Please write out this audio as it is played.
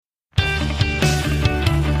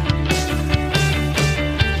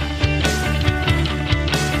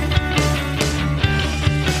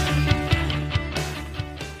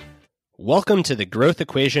Welcome to the Growth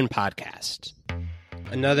Equation Podcast.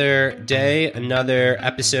 Another day, another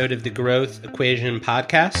episode of the Growth Equation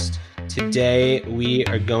Podcast. Today, we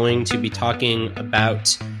are going to be talking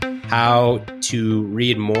about how to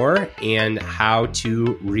read more and how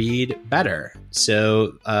to read better.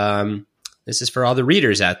 So, this is for all the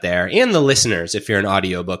readers out there and the listeners if you're an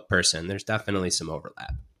audiobook person. There's definitely some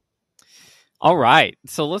overlap. All right.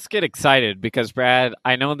 So let's get excited because, Brad,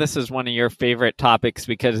 I know this is one of your favorite topics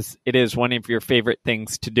because it is one of your favorite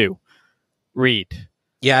things to do. Read.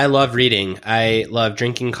 Yeah, I love reading. I love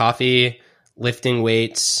drinking coffee, lifting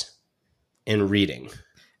weights, and reading.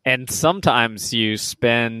 And sometimes you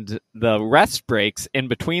spend the rest breaks in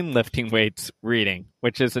between lifting weights reading,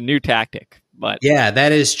 which is a new tactic. But yeah,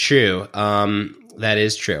 that is true. That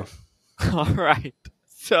is true. All right.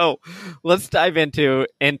 So let's dive into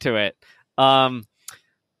it.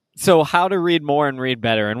 So how to read more and read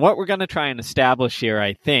better. And what we're going to try and establish here,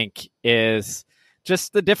 I think, is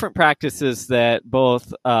just the different practices that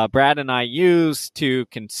both Brad and I use to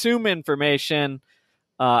consume information,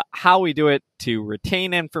 how we do it to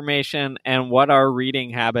retain information, and what our reading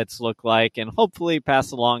habits look like, and hopefully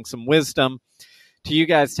pass along some wisdom to you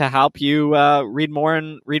guys to help you read more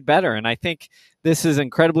and read better. And I think this is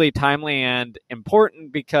incredibly timely and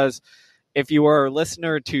important because if you are a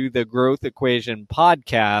listener to the Growth Equation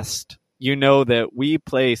podcast, you know that we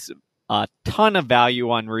place a ton of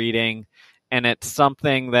value on reading, and it's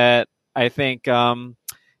something that I think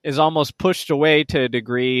is almost pushed away to a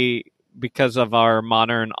degree because of our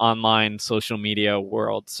modern online social media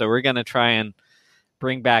world. So we're going to try and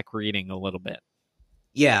bring back reading a little bit.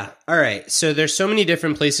 Yeah. All right. So there's so many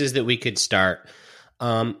different places that we could start.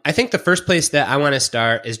 I think the first place that I want to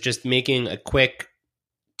start is just making a quick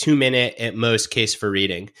 2-minute at most case for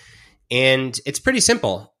reading. And it's pretty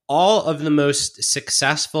simple. All of the most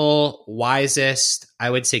successful, wisest, I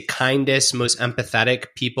would say kindest, most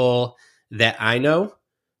empathetic people that I know,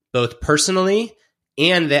 both personally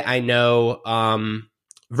and that I know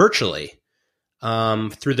virtually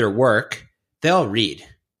through their work, they'll read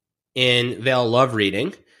and they'll love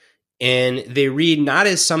reading. And they read not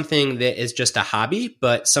as something that is just a hobby,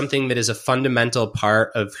 but something that is a fundamental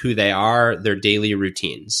part of who they are, their daily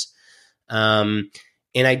routines. And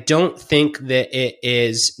I don't think that it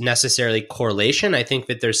is necessarily correlation. I think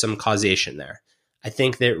that there's some causation there. I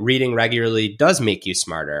think that reading regularly does make you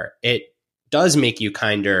smarter. It does make you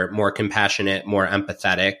kinder, more compassionate, more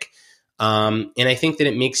empathetic. And I think that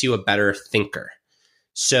it makes you a better thinker.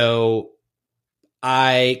 So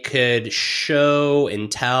I could show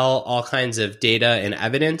and tell all kinds of data and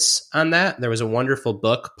evidence on that. There was a wonderful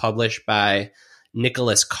book published by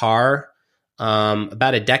Nicholas Carr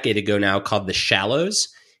about a decade ago now called The Shallows.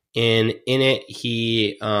 And in it,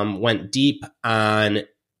 he went deep on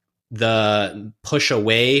the push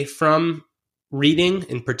away from reading,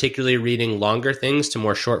 and particularly reading longer things to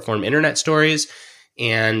more short form internet stories,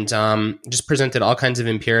 and just presented all kinds of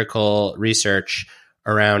empirical research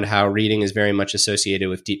around how reading is very much associated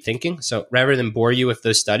with deep thinking. So rather than bore you with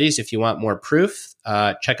those studies, if you want more proof,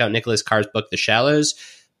 check out Nicholas Carr's book, The Shallows.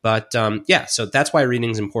 But so that's why reading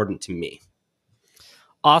is important to me.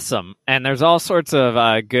 Awesome. And there's all sorts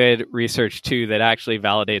of good research, too, that actually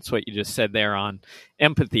validates what you just said there on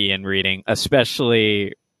empathy in reading,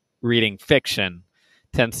 especially reading fiction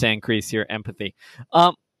tends to increase your empathy.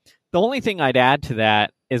 The only thing I'd add to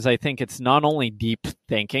that is I think it's not only deep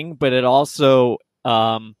thinking, but it also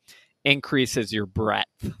increases your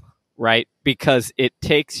breadth, right? Because it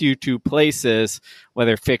takes you to places,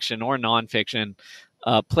 whether fiction or nonfiction,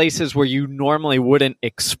 places where you normally wouldn't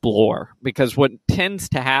explore. Because what tends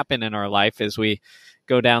to happen in our life is we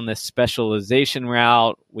go down this specialization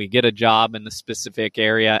route, we get a job in the specific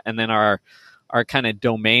area, and then our kind of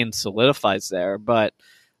domain solidifies there. But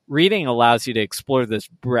reading allows you to explore this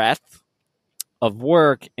breadth of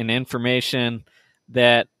work and information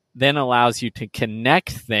that then allows you to connect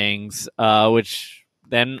things, which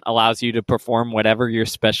then allows you to perform whatever your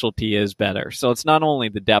specialty is better. So it's not only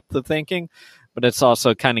the depth of thinking, but it's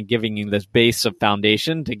also kind of giving you this base of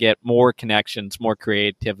foundation to get more connections, more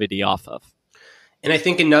creativity off of. And I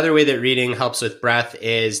think another way that reading helps with breadth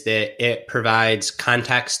is that it provides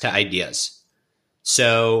context to ideas.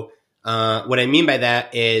 So what I mean by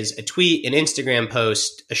that is a tweet, an Instagram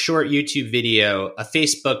post, a short YouTube video, a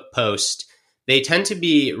Facebook post. They tend to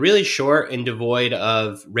be really short and devoid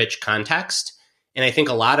of rich context. And I think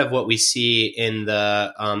a lot of what we see in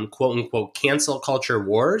the quote unquote cancel culture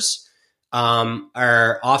wars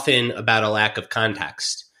are often about a lack of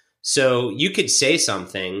context. So you could say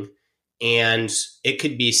something and it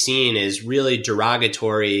could be seen as really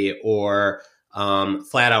derogatory or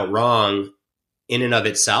flat out wrong in and of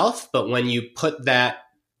itself, but when you put that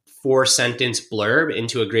 4-sentence blurb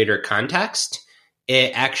into a greater context,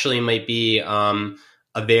 it actually might be a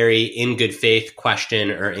very in good faith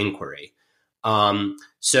question or inquiry.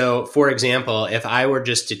 So, for example, if I were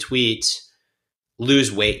just to tweet,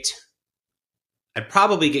 lose weight, I'd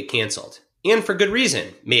probably get canceled. And for good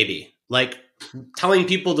reason, maybe. Like, telling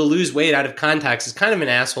people to lose weight out of context is kind of an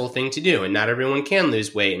asshole thing to do, and not everyone can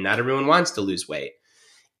lose weight, and not everyone wants to lose weight.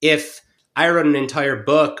 If I wrote an entire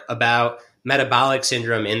book about metabolic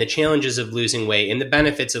syndrome and the challenges of losing weight and the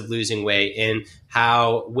benefits of losing weight and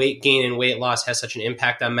how weight gain and weight loss has such an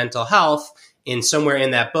impact on mental health, and somewhere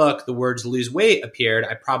in that book the words lose weight appeared,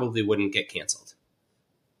 I probably wouldn't get canceled.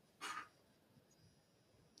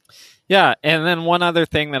 Yeah, and then one other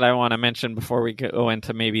thing that I want to mention before we go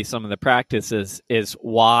into maybe some of the practices is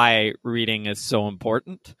why reading is so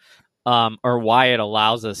important, or why it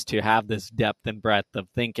allows us to have this depth and breadth of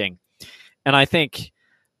thinking. And I think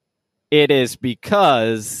it is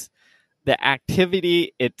because the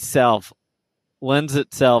activity itself lends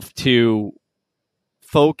itself to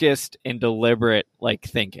focused and deliberate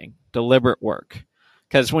thinking, deliberate work.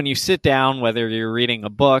 Because when you sit down, whether you're reading a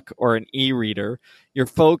book or an e-reader, your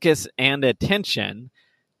focus and attention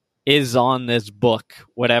is on this book,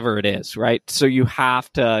 whatever it is, right? So you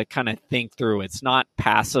have to kind of think through. It's not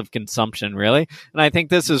passive consumption, really. And I think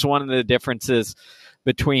this is one of the differences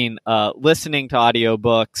between listening to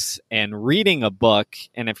audiobooks and reading a book.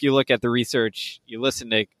 And if you look at the research, you listen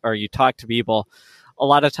to or you talk to people, a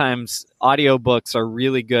lot of times audiobooks are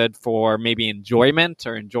really good for maybe enjoyment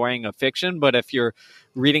or enjoying a fiction. But if you're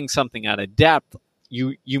reading something out of depth,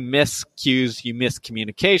 you miss cues, you miss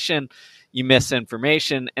communication, you miss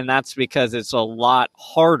information. And that's because it's a lot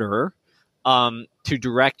harder to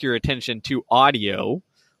direct your attention to audio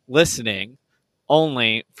listening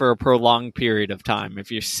only for a prolonged period of time.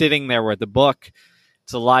 If you're sitting there with a book,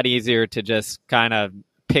 it's a lot easier to just kind of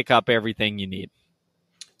pick up everything you need.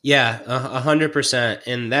 Yeah, 100%.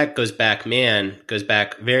 And that goes back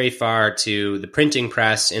very far to the printing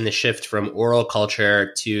press and the shift from oral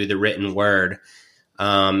culture to the written word.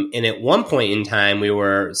 And at one point in time, we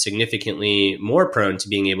were significantly more prone to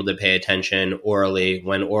being able to pay attention orally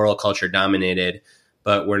when oral culture dominated.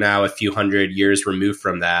 But we're now a few hundred years removed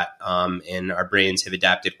from that, and our brains have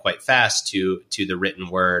adapted quite fast to the written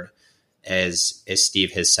word, as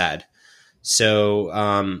Steve has said. So,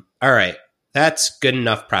 all right, that's good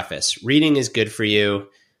enough preface. Reading is good for you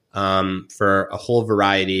for a whole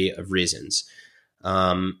variety of reasons.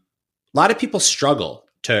 A lot of people struggle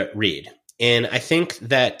to read, and I think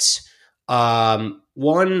that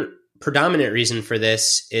one predominant reason for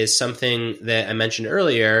this is something that I mentioned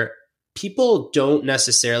earlier. People don't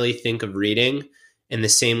necessarily think of reading in the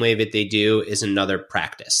same way that they do is another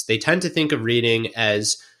practice. They tend to think of reading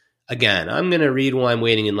as, again, I'm going to read while I'm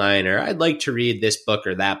waiting in line, or I'd like to read this book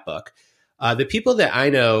or that book. The people that I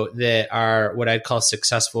know that are what I'd call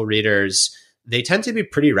successful readers, they tend to be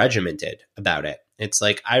pretty regimented about it. It's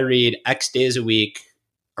like, I read X days a week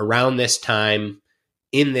around this time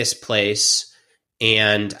in this place,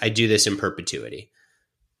 and I do this in perpetuity.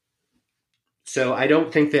 So I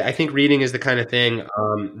think reading is the kind of thing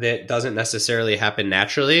that doesn't necessarily happen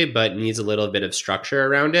naturally, but needs a little bit of structure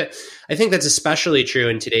around it. I think that's especially true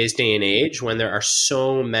in today's day and age when there are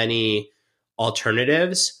so many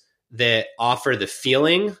alternatives that offer the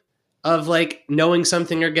feeling of like knowing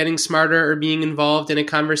something or getting smarter or being involved in a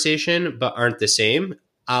conversation, but aren't the same,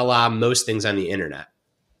 a la most things on the internet.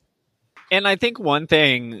 And I think one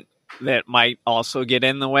thing that might also get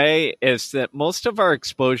in the way is that most of our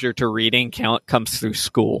exposure to reading comes through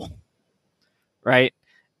school, right?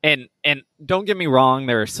 And don't get me wrong,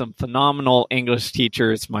 there are some phenomenal English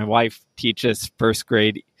teachers. My wife teaches first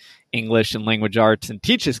grade English and language arts and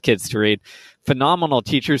teaches kids to read. Phenomenal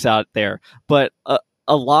teachers out there. But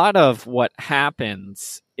a lot of what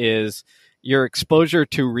happens is your exposure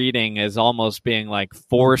to reading is almost being like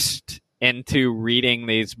forced into reading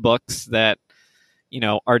these books that, you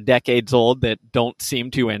know, are decades old that don't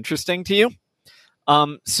seem too interesting to you.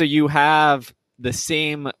 So you have the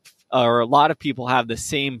same, or a lot of people have the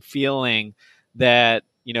same feeling that,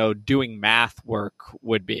 you know, doing math work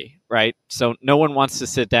would be, right? So no one wants to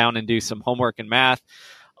sit down and do some homework in math.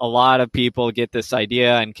 A lot of people get this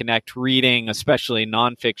idea and connect reading, especially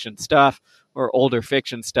nonfiction stuff or older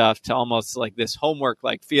fiction stuff, to almost like this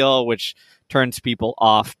homework-like feel, which turns people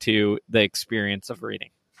off to the experience of reading.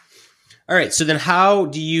 All right. So then how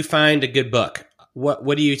do you find a good book?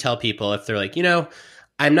 What do you tell people if they're like, you know,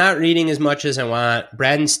 I'm not reading as much as I want.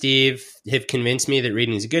 Brad and Steve have convinced me that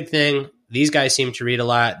reading is a good thing. These guys seem to read a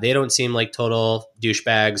lot. They don't seem like total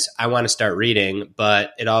douchebags. I want to start reading,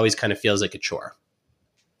 but it always kind of feels like a chore.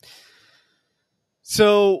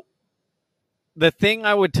 So the thing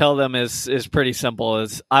I would tell them is pretty simple.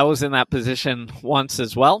 Is I was in that position once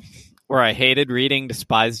as well, where I hated reading,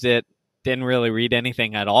 despised it, didn't really read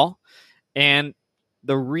anything at all. And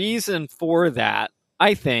the reason for that,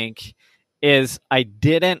 I think, is I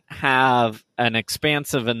didn't have an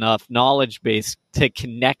expansive enough knowledge base to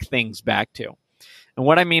connect things back to. And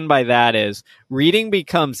what I mean by that is reading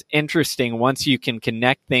becomes interesting once you can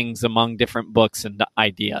connect things among different books and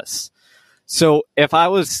ideas. So if I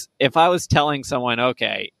was telling someone,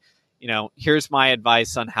 okay, here's my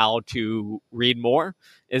advice on how to read more,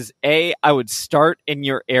 is I would start in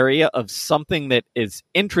your area of something that is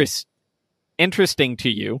interesting to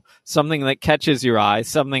you, something that catches your eye,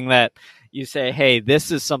 something that you say, hey,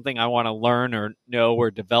 this is something I want to learn or know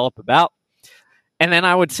or develop about. And then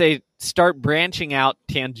I would say start branching out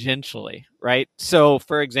tangentially, right? So,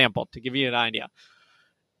 for example, to give you an idea,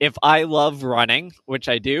 if I love running, which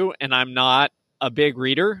I do, and I'm not a big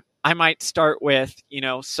reader, I might start with,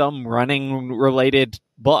 some running related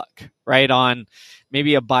book, right? On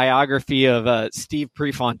maybe a biography of Steve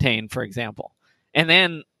Prefontaine, for example. And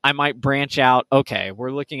then I might branch out, okay, we're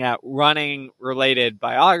looking at running related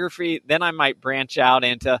biography. Then I might branch out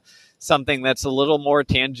into something that's a little more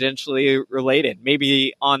tangentially related,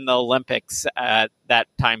 maybe on the Olympics at that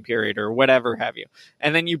time period or whatever have you.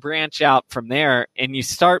 And then you branch out from there and you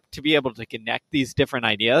start to be able to connect these different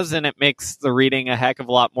ideas, and it makes the reading a heck of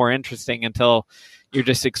a lot more interesting until you're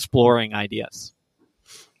just exploring ideas.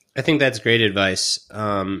 I think that's great advice.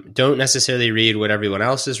 Don't necessarily read what everyone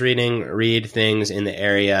else is reading. Read things in the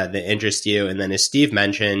area that interest you. And then as Steve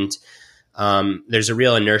mentioned, there's a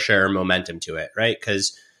real inertia or momentum to it, right?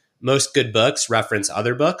 Because most good books reference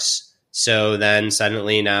other books. So then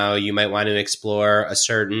suddenly now you might want to explore a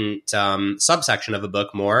certain subsection of a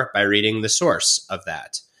book more by reading the source of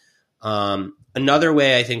that. Another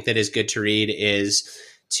way I think that is good to read is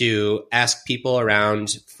to ask people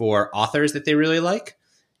around for authors that they really like,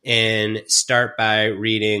 and start by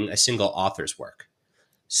reading a single author's work.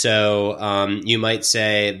 So you might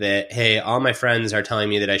say that, hey, all my friends are telling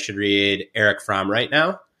me that I should read Erich Fromm right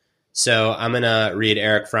now. So I'm going to read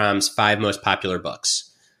Erich Fromm's 5 most popular books.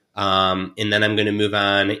 And then I'm going to move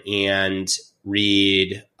on and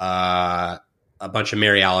read a bunch of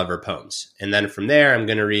Mary Oliver poems. And then from there, I'm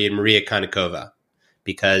going to read Maria Konnikova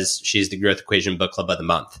because she's the Growth Equation Book Club of the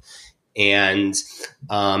Month. And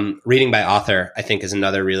reading by author, I think, is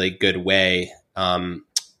another really good way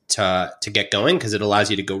to get going, because it allows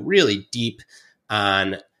you to go really deep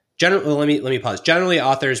on let me pause. Generally,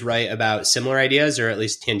 authors write about similar ideas, or at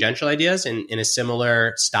least tangential ideas, in a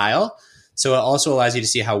similar style. So it also allows you to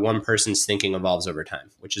see how one person's thinking evolves over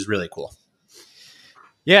time, which is really cool.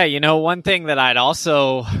 Yeah, one thing that I'd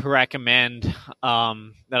also recommend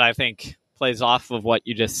that I think plays off of what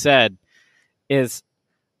you just said is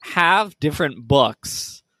have different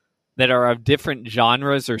books that are of different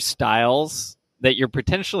genres or styles that you're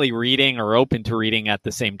potentially reading or open to reading at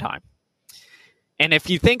the same time. And if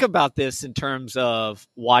you think about this in terms of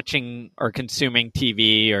watching or consuming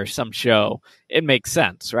TV or some show, it makes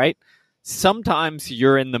sense, right? Sometimes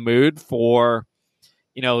you're in the mood for,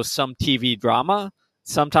 some TV drama.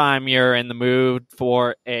 Sometimes you're in the mood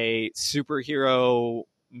for a superhero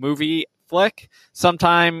movie flick.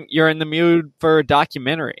 Sometimes you're in the mood for a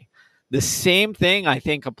documentary. The same thing, I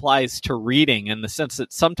think, applies to reading, in the sense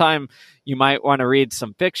that sometimes you might want to read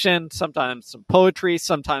some fiction, sometimes some poetry,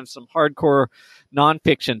 sometimes some hardcore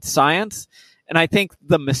nonfiction science. And I think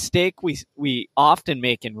the mistake we often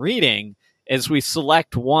make in reading is we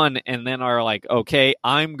select one and then are like, okay,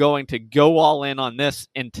 I'm going to go all in on this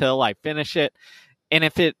until I finish it. And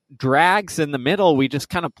if it drags in the middle, we just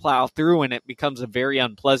kind of plow through and it becomes a very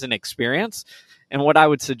unpleasant experience. And what I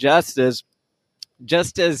would suggest is,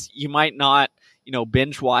 just as you might not,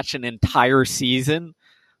 binge watch an entire season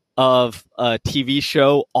of a TV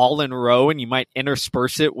show all in a row, and you might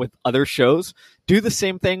intersperse it with other shows, do the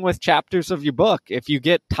same thing with chapters of your book. If you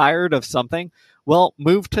get tired of something, well,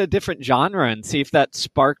 move to a different genre and see if that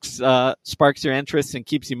sparks your interest and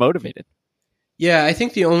keeps you motivated. Yeah, I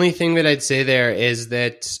think the only thing that I'd say there is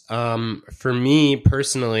that for me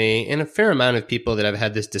personally, and a fair amount of people that I've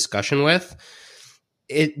had this discussion with,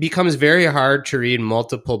 it becomes very hard to read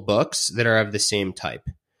multiple books that are of the same type.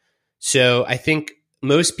 So I think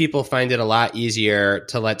most people find it a lot easier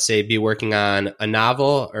to, let's say, be working on a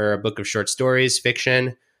novel or a book of short stories,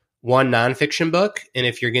 fiction, one nonfiction book. And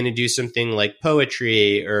if you're going to do something like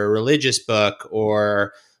poetry or a religious book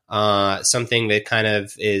or something that kind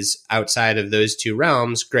of is outside of those two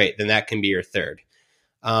realms, great, then that can be your third.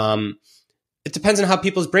 It depends on how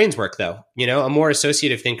people's brains work, though. You know, a more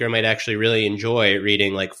associative thinker might actually really enjoy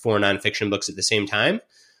reading like 4 nonfiction books at the same time.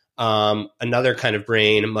 Another kind of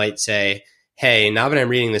brain might say, hey, now that I'm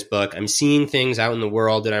reading this book, I'm seeing things out in the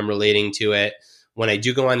world that I'm relating to it. When I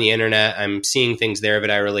do go on the internet, I'm seeing things there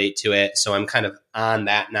that I relate to it. So I'm kind of on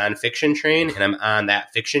that nonfiction train, and I'm on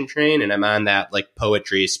that fiction train, and I'm on that like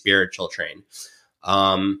poetry, spiritual train.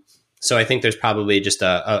 So I think there's probably just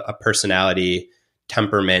a personality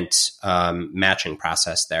temperament matching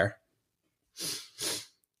process there.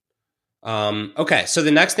 Okay, so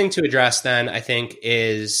the next thing to address then, I think,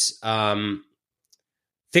 is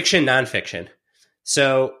fiction, nonfiction.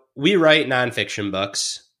 So we write nonfiction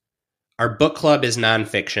books. Our book club is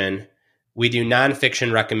nonfiction. We do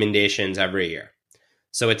nonfiction recommendations every year.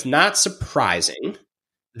 So it's not surprising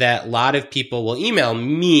that a lot of people will email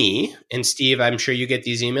me, and Steve, I'm sure you get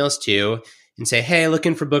these emails too, and say, hey,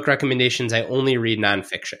 looking for book recommendations, I only read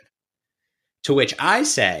nonfiction. To which I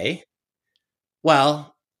say,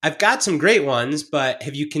 well, I've got some great ones, but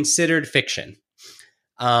have you considered fiction?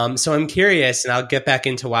 So I'm curious, and I'll get back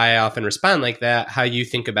into why I often respond like that, how you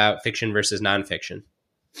think about fiction versus nonfiction.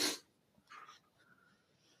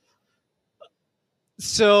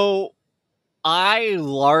 So I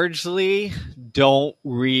largely don't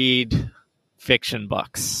read fiction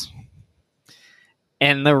books.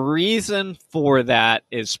 And the reason for that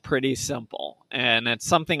is pretty simple. And it's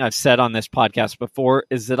something I've said on this podcast before,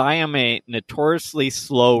 is that I am a notoriously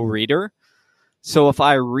slow reader. So if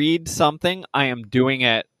I read something, I am doing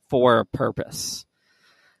it for a purpose.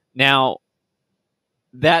 Now,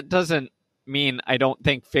 that doesn't mean I don't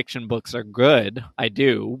think fiction books are good. I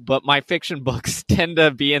do. But my fiction books tend to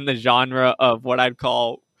be in the genre of what I'd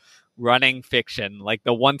call running fiction, like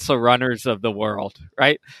the once-a runners of the world,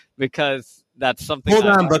 right? Because that's something. Hold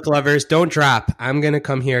on, book lovers. Don't drop. I'm going to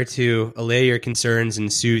come here to allay your concerns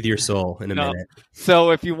and soothe your soul in a minute.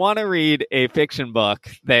 So if you want to read a fiction book,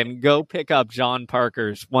 then go pick up John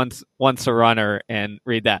Parker's Once a Runner and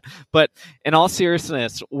read that. But in all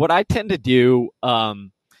seriousness, what I tend to do,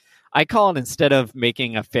 I call it, instead of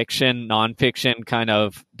making a fiction, nonfiction kind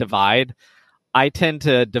of divide, I tend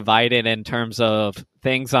to divide it in terms of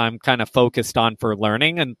things I'm kind of focused on for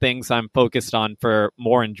learning and things I'm focused on for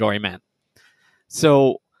more enjoyment.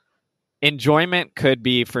 So enjoyment could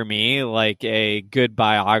be, for me, like a good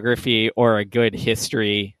biography or a good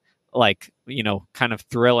history, like, you know, kind of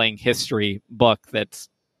thrilling history book that's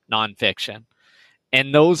nonfiction.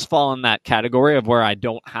 And those fall in that category of where I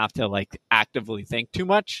don't have to like actively think too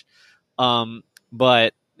much.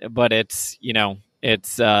 But it's, you know,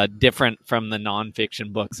 it's different from the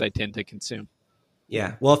nonfiction books I tend to consume.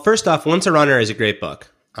 Yeah. Well, first off, Once a Runner is a great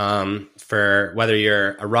book. For whether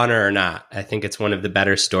you're a runner or not, I think it's one of the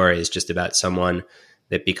better stories just about someone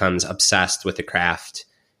that becomes obsessed with the craft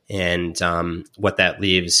and what that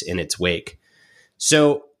leaves in its wake.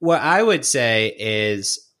 So what I would say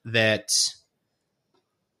is that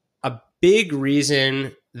a big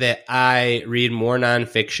reason that I read more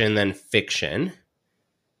nonfiction than fiction,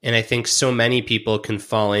 and I think so many people can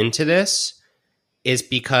fall into this, is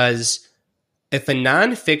because if a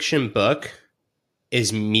nonfiction book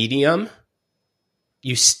is medium,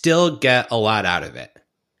 you still get a lot out of it.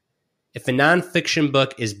 If a nonfiction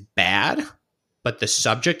book is bad, but the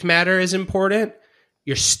subject matter is important,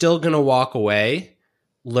 you're still going to walk away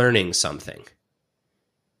learning something.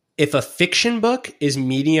 If a fiction book is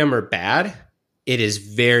medium or bad, it is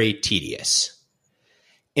very tedious.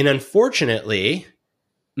 And unfortunately,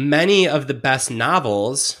 many of the best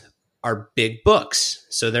novels are big books,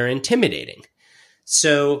 so they're intimidating.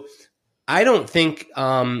 So I don't think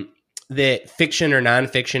that fiction or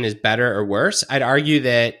nonfiction is better or worse. I'd argue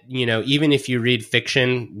that, you know, even if you read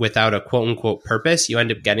fiction without a quote unquote purpose, you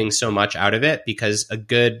end up getting so much out of it because a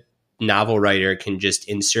good novel writer can just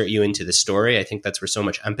insert you into the story. I think that's where so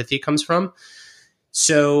much empathy comes from.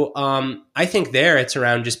 So I think there it's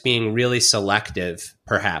around just being really selective,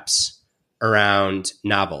 perhaps, around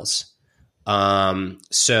novels.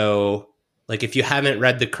 So like if you haven't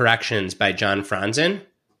read The Corrections by John Franzen,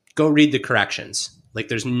 go read The Corrections. Like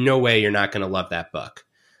there's no way you're not going to love that book.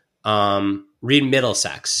 Read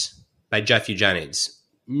Middlesex by Jeff Eugenides.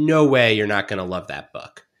 No way you're not going to love that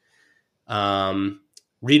book.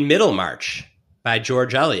 Read Middlemarch by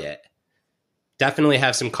George Eliot. Definitely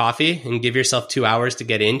have some coffee and give yourself 2 hours to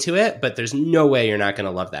get into it, but there's no way you're not going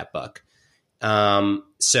to love that book.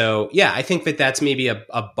 So yeah, I think that that's maybe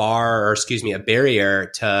a barrier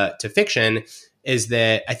to fiction, is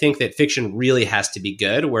that I think that fiction really has to be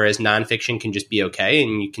good, whereas nonfiction can just be okay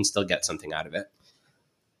and you can still get something out of it.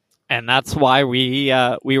 And that's why we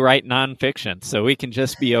write nonfiction, so we can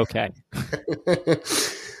just be okay.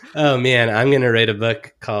 Oh man, I'm going to write a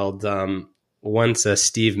book called Once a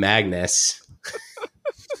Steve Magnus.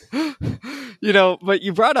 But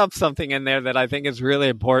you brought up something in there that I think is really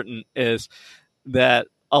important, is that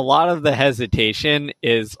a lot of the hesitation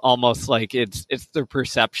is almost like it's the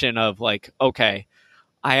perception of like, okay,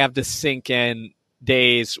 I have to sink in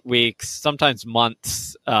days, weeks, sometimes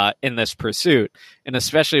months in this pursuit. And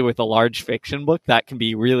especially with a large fiction book, that can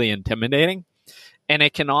be really intimidating. And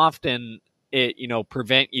it can often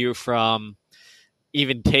prevent you from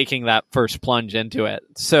even taking that first plunge into it.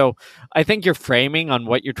 So I think your framing on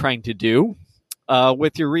what you're trying to do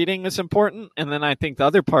with your reading is important. And then I think the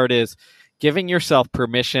other part is giving yourself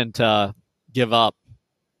permission to give up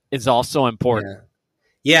is also important.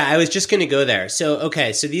 Yeah, I was just going to go there. So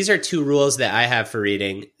these are two rules that I have for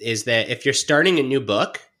reading, is that if you're starting a new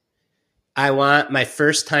book, I want my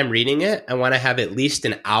first time reading it, I want to have at least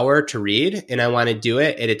an hour to read, and I want to do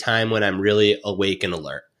it at a time when I'm really awake and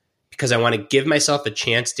alert, because I want to give myself a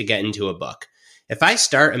chance to get into a book. If I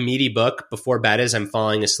start a meaty book before bed as I'm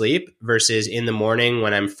falling asleep versus in the morning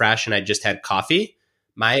when I'm fresh and I just had coffee,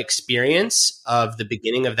 my experience of the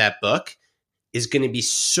beginning of that book is going to be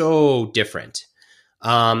so different.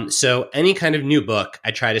 So any kind of new book,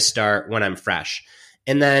 I try to start when I'm fresh.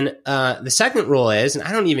 And then the second rule is, and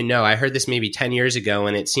I don't even know, I heard this maybe 10 years ago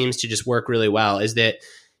and it seems to just work really well, is that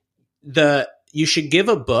you should give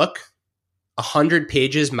a book 100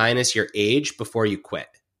 pages minus your age before you quit.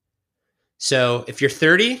 So if you're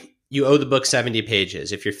 30, you owe the book 70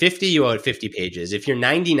 pages. If you're 50, you owe it 50 pages. If you're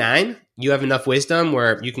 99, you have enough wisdom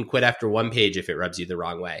where you can quit after one page if it rubs you the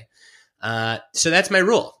wrong way. So that's my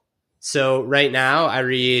rule. So right now I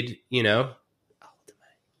read,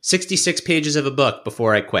 66 pages of a book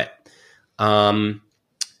before I quit.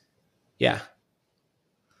 Yeah.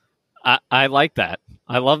 I like that.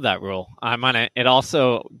 I love that rule. It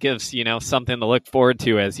also gives, something to look forward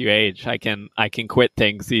to as you age. I can quit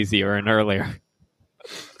things easier and earlier.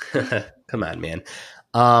 Come on, man.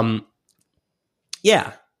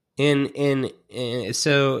 Yeah. And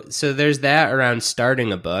so there's that around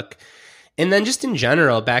starting a book. And then just in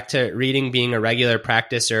general, back to reading being a regular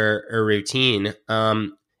practice or routine,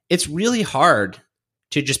 it's really hard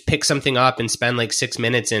to just pick something up and spend like 6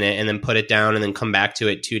 minutes in it and then put it down and then come back to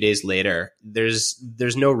it 2 days later. There's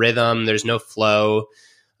no rhythm. There's no flow.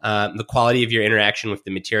 The quality of your interaction with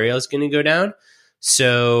the material is going to go down.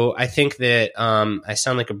 So I think that I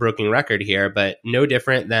sound like a broken record here, but no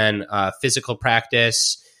different than physical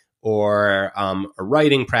practice or a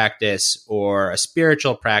writing practice or a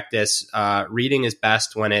spiritual practice. Reading is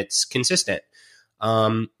best when it's consistent.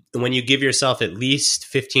 When you give yourself at least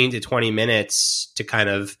 15 to 20 minutes to kind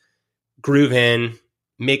of groove in,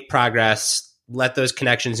 make progress, let those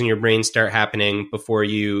connections in your brain start happening before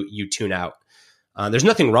you tune out. There's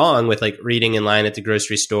nothing wrong with like reading in line at the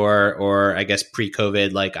grocery store or I guess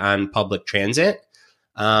pre-COVID, like on public transit.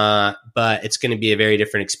 But it's going to be a very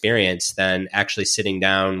different experience than actually sitting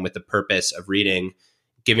down with the purpose of reading,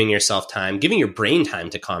 giving yourself time, giving your brain time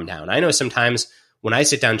to calm down. I know sometimes when I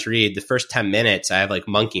sit down to read, the first 10 minutes, I have like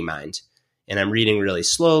monkey mind and I'm reading really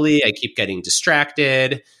slowly. I keep getting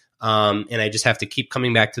distracted. And I just have to keep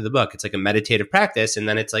coming back to the book. It's like a meditative practice. And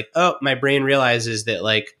then it's like, oh, my brain realizes that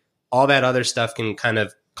like all that other stuff can kind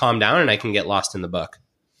of calm down and I can get lost in the book.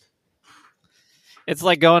 It's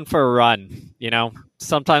like going for a run,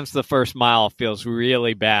 Sometimes the first mile feels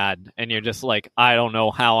really bad and you're just like, I don't know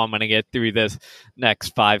how I'm going to get through this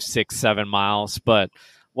next 5, 6, 7 miles. But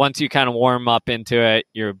once you kind of warm up into it,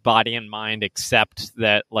 your body and mind accept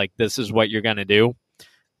that like this is what you're going to do,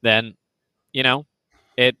 then,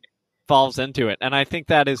 it falls into it. And I think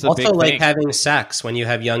that is a also big thing. Like having sex when you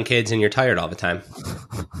have young kids and you're tired all the time.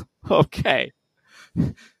 Okay.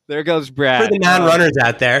 There goes Brad. For the non-runners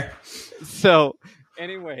out there. So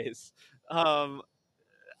anyways,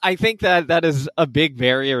 I think that is a big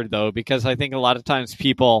barrier though, because I think a lot of times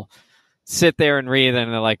people sit there and read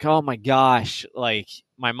and they're like, oh my gosh, like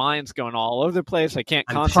my mind's going all over the place. I can't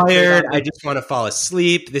concentrate. I'm tired. I just want to fall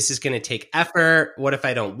asleep. This is going to take effort. What if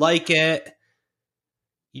I don't like it?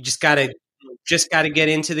 You just got to get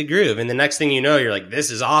into the groove. And the next thing you know, you're like,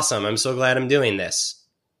 this is awesome. I'm so glad I'm doing this.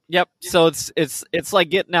 Yep. So it's like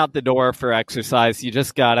getting out the door for exercise. You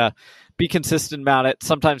just got to be consistent about it.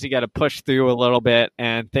 Sometimes you got to push through a little bit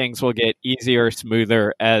and things will get easier,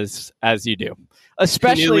 smoother as you do.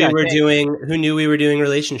 Especially who knew we were doing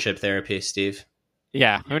relationship therapy, Steve?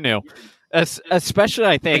 Yeah, who knew? Especially,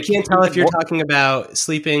 I think. I can't tell if you're talking about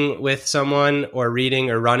sleeping with someone or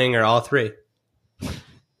reading or running or all three.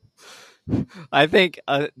 I think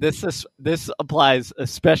this applies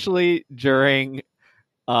especially during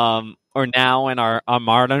or now in our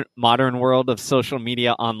modern world of social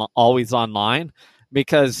media, always online,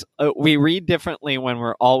 because we read differently when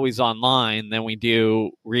we're always online than we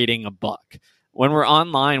do reading a book. When we're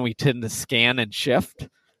online, we tend to scan and shift,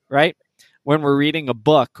 right? When we're reading a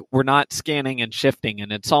book, we're not scanning and shifting,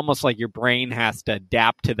 and it's almost like your brain has to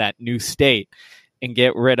adapt to that new state and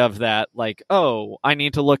get rid of that, like, oh, I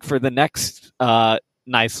need to look for the next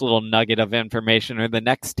nice little nugget of information, or the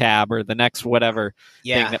next tab, or the next whatever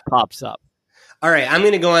thing that pops up. All right, I'm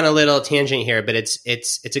going to go on a little tangent here, but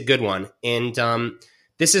it's a good one. And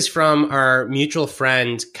this is from our mutual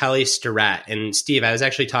friend, Kelly Starrett. And Steve, I was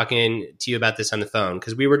actually talking to you about this on the phone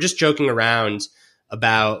because we were just joking around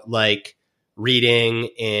about like reading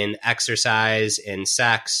and exercise and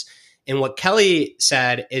sex. And what Kelly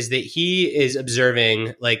said is that he is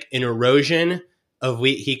observing like an erosion of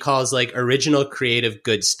what he calls like original creative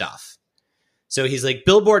good stuff. So he's like,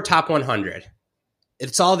 Billboard Top 100.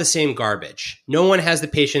 It's all the same garbage. No one has the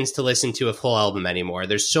patience to listen to a full album anymore.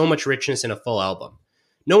 There's so much richness in a full album.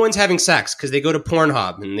 No one's having sex because they go to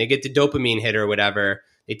Pornhub and they get the dopamine hit or whatever.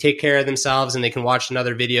 They take care of themselves and they can watch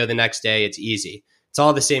another video the next day. It's easy. It's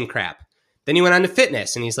all the same crap. Then he went on to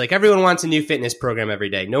fitness and he's like, everyone wants a new fitness program every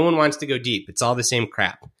day. No one wants to go deep. It's all the same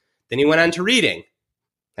crap. Then he went on to reading.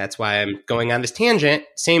 That's why I'm going on this tangent.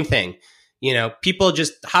 Same thing. You know, people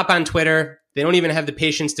just hop on Twitter. They don't even have the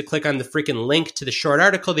patience to click on the freaking link to the short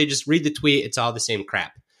article. They just read the tweet. It's all the same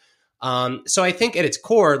crap. So I think at its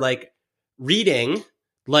core, like reading,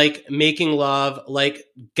 like making love, like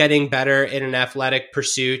getting better in an athletic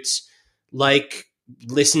pursuit, like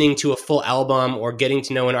listening to a full album or getting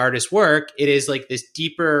to know an artist's work, it is like this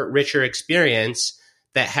deeper, richer experience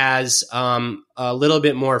that has a little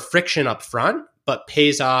bit more friction up front, but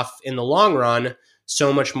pays off in the long run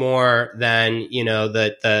so much more than, you know,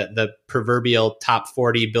 the proverbial top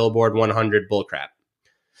 40 Billboard 100 bullcrap.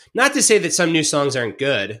 Not to say that some new songs aren't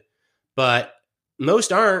good, but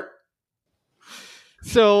most aren't.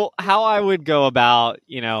 So how I would go about,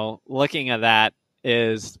 you know, looking at that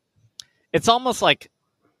is it's almost like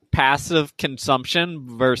passive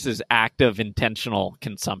consumption versus active intentional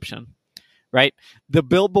consumption, right? The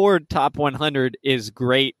Billboard Top 100 is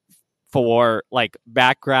great for like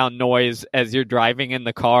background noise as you're driving in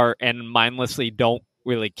the car and mindlessly don't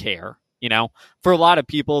really care. You know, for a lot of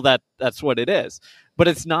people that's what it is, but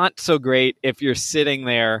it's not so great if you're sitting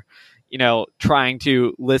there, you know, trying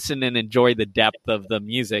to listen and enjoy the depth of the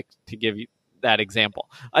music, to give you that example.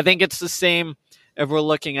 I think it's the same if we're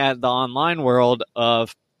looking at the online world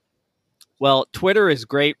of, well, Twitter is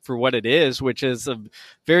great for what it is, which is a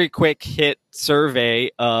very quick hit survey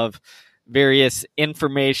of various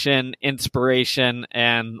information, inspiration,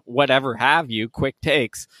 and whatever have you, quick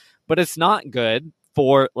takes, but it's not good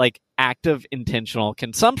for like active intentional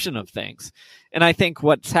consumption of things. And I think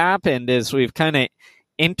what's happened is we've kind of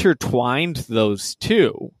intertwined those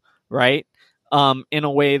two, right? In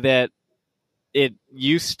a way that it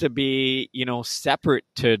used to be, you know, separate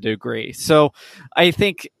to a degree. So I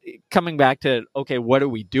think coming back to, okay, what do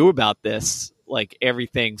we do about this? Like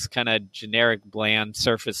everything's kind of generic, bland,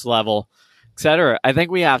 surface level, etc. I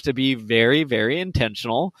think we have to be very, very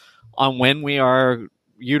intentional on when we are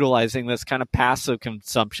utilizing this kind of passive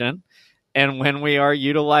consumption and when we are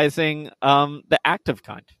utilizing the active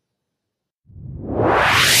kind.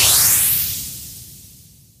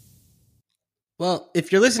 Well,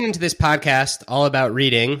 if you're listening to this podcast all about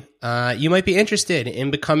reading, you might be interested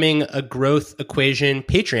in becoming a Growth Equation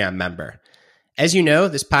Patreon member. As you know,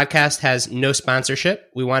 this podcast has no sponsorship.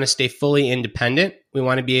 We want to stay fully independent. We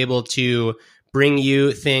want to be able to bring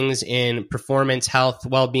you things in performance, health,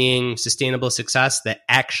 well-being, sustainable success that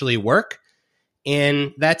actually work.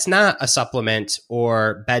 And that's not a supplement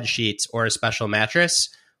or bed sheets or a special mattress.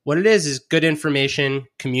 What it is good information,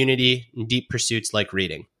 community, and deep pursuits like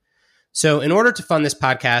reading. So in order to fund this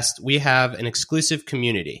podcast, we have an exclusive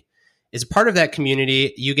community. As a part of that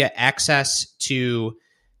community, you get access to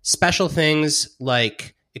special things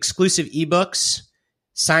like exclusive ebooks,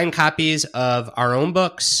 signed copies of our own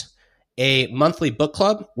books, a monthly book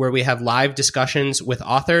club where we have live discussions with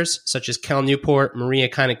authors such as Cal Newport, Maria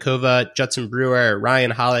Konnikova, Judson Brewer,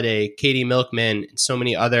 Ryan Holiday, Katie Milkman, and so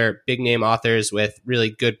many other big name authors with really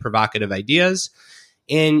good provocative ideas.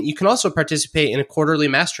 And you can also participate in a quarterly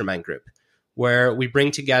mastermind group where we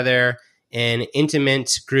bring together an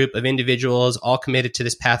intimate group of individuals all committed to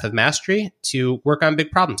this path of mastery to work on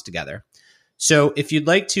big problems together. So if you'd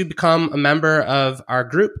like to become a member of our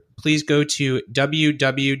group, please go to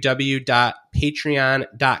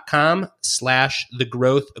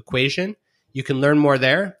www.patreon.com/thegrowthequation. You can learn more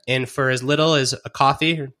there. And for as little as a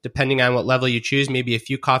coffee, or depending on what level you choose, maybe a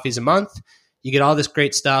few coffees a month, You get all this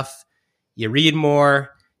great stuff. You read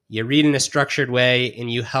more, you read in a structured way,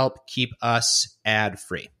 and you help keep us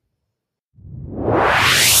ad-free.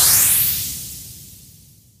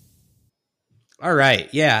 All right.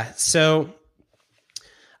 Yeah. So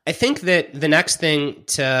I think that the next thing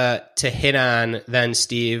to hit on then,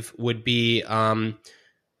 Steve, would be a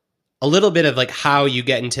little bit of like how you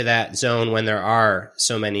get into that zone when there are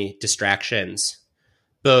so many distractions,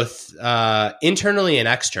 both internally and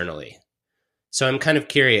externally. So I'm kind of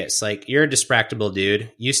curious, like, you're a distractible dude.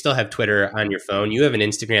 You still have Twitter on your phone. You have an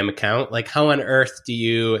Instagram account. Like, how on earth do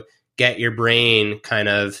you get your brain kind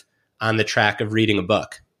of on the track of reading a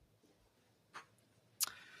book?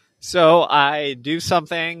 So I do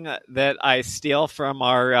something that I steal from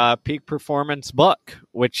our Peak Performance book,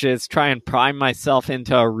 which is try and prime myself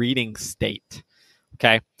into a reading state.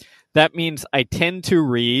 Okay. That means I tend to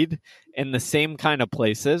read in the same kind of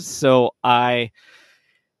places. So I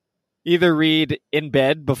either read in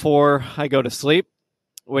bed before I go to sleep,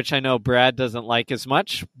 which I know Brad doesn't like as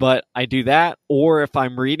much, but I do that. Or if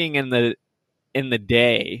I'm reading in the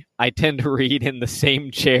day, I tend to read in the same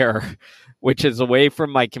chair, which is away from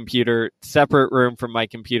my computer, separate room from my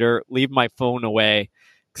computer, leave my phone away,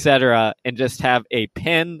 etc., and just have a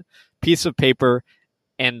pen, piece of paper,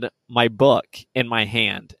 and my book in my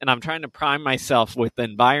hand. And I'm trying to prime myself with the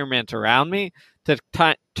environment around me to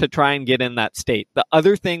try and get in that state. The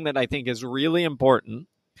other thing that I think is really important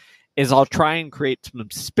is I'll try and create some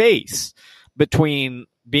space between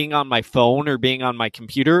being on my phone or being on my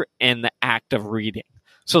computer and the act of reading.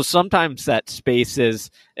 So sometimes that space is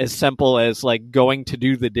as simple as like going to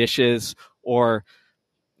do the dishes or,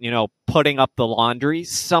 putting up the laundry,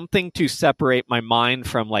 something to separate my mind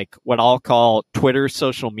from like what I'll call Twitter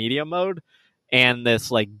social media mode and this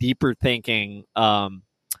like deeper thinking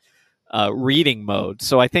reading mode.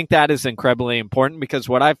 So I think that is incredibly important because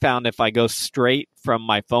what I found, if I go straight from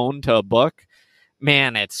my phone to a book,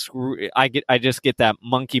 man, I just get that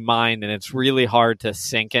monkey mind and it's really hard to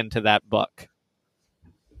sink into that book.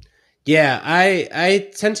 Yeah, I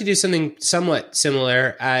tend to do something somewhat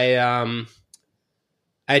similar.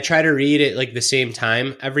 I try to read at like the same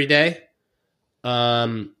time every day.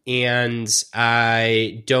 And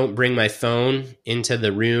I don't bring my phone into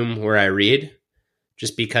the room where I read,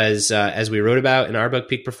 just because, as we wrote about in our book,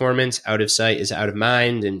 Peak Performance, out of sight is out of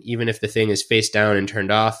mind. And even if the thing is face down and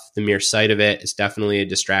turned off, the mere sight of it is definitely a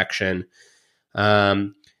distraction.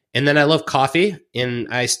 And then I love coffee, and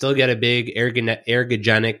I still get a big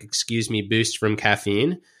ergogenic, boost from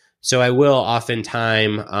caffeine. So I will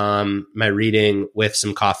oftentimes my reading with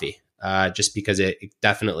some coffee, just because it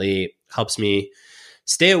definitely helps me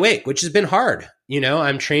stay awake, which has been hard.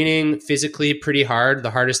 I'm training physically pretty hard,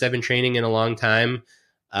 the hardest I've been training in a long time.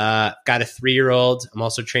 Got a 3-year-old. I'm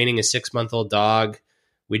also training a 6-month-old dog.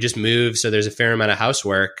 We just moved, so there's a fair amount of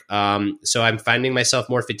housework. So I'm finding myself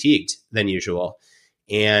more fatigued than usual.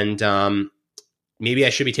 And maybe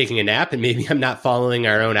I should be taking a nap, and maybe I'm not following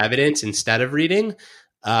our own evidence instead of reading.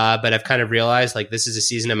 But I've kind of realized like this is a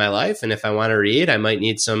season in my life, and if I want to read, I might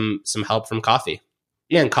need some help from coffee.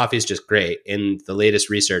 Yeah, and coffee is just great. And the latest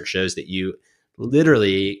research shows that you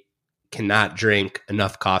literally cannot drink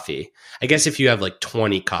enough coffee. I guess if you have like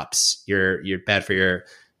 20 cups, you're bad for your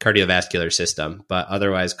cardiovascular system. But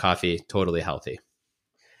otherwise, coffee, totally healthy.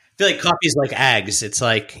 I feel like coffee is like eggs. It's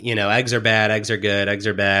like, eggs are bad, eggs are good, eggs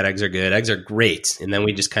are bad, eggs are good, eggs are great. And then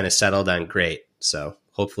we just kind of settled on great. So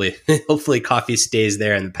hopefully coffee stays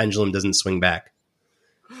there and the pendulum doesn't swing back.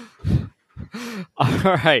 All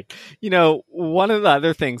right. One of the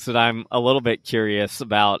other things that I'm a little bit curious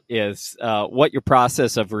about is what your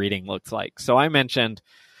process of reading looks like. So I mentioned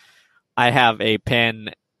I have a pen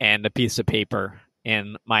and a piece of paper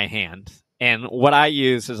in my hand. And what I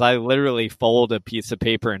use is I literally fold a piece of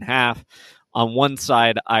paper in half. On one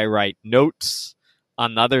side, I write notes.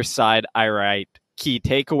 On the other side, I write key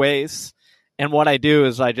takeaways. And what I do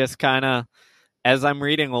is I just kind of, as I'm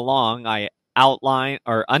reading along, I outline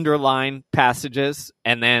or underline passages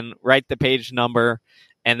and then write the page number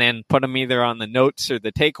and then put them either on the notes or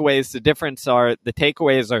the takeaways. The difference are the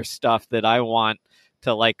takeaways are stuff that I want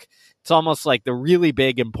to like, it's almost like the really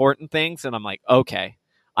big important things. And I'm like, okay,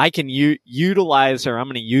 I can utilize, or I'm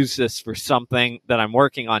going to use this for something that I'm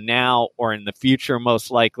working on now or in the future, most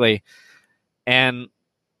likely. And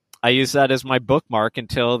I use that as my bookmark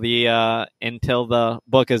until the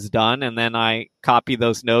book is done. And then I copy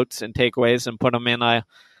those notes and takeaways and put them in a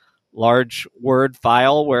large Word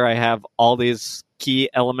file where I have all these key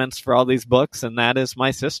elements for all these books. And that is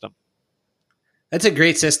my system. That's a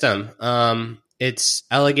great system. It's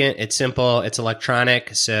elegant, it's simple, it's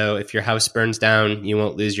electronic. So if your house burns down, you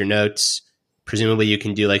won't lose your notes. Presumably you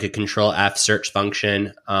can do like a control F search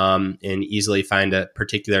function and easily find a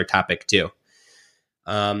particular topic too.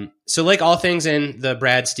 So like all things in the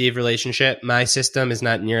Brad-Steve relationship, my system is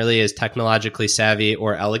not nearly as technologically savvy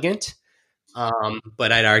or elegant,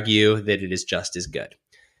 but I'd argue that it is just as good.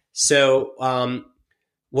 So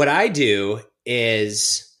what I do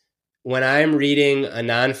is when I'm reading a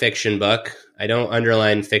nonfiction book, I don't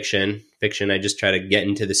underline fiction. I just try to get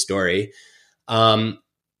into the story.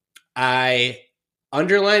 I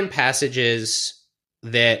underline passages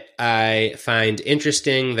that I find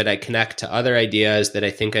interesting, that I connect to other ideas that I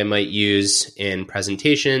think I might use in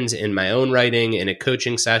presentations, in my own writing, in a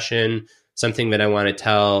coaching session, something that I want to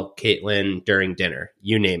tell Caitlin during dinner,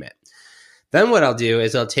 you name it. Then what I'll do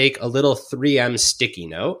is I'll take a little 3M sticky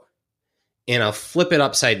note and I'll flip it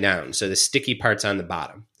upside down. So the sticky part's on the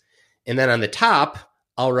bottom. And then on the top,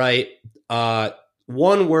 I'll write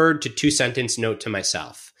 1 word to 2 sentence note to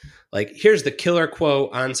myself. Like, here's the killer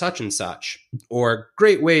quote on such and such, or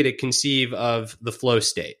great way to conceive of the flow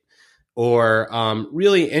state, or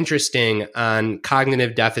really interesting on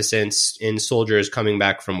cognitive deficits in soldiers coming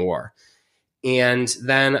back from war. And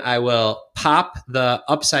then I will pop the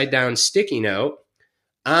upside down sticky note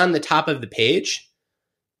on the top of the page.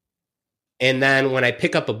 And then when I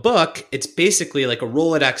pick up a book, it's basically like a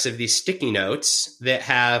Rolodex of these sticky notes that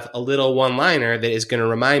have a little one-liner that is going to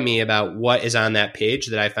remind me about what is on that page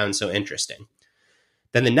that I found so interesting.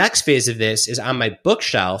 Then the next phase of this is on my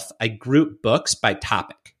bookshelf, I group books by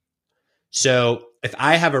topic. So if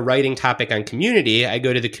I have a writing topic on community, I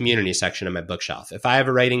go to the community section of my bookshelf. If I have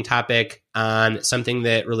a writing topic on something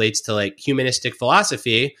that relates to like humanistic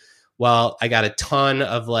philosophy, well, I got a ton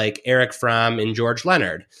of like Eric Fromm and George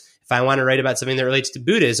Leonard. If I want to write about something that relates to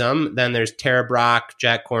Buddhism, then there's Tara Brach,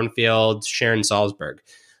 Jack Kornfield, Sharon Salzberg.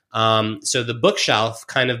 So the bookshelf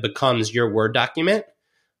kind of becomes your Word document.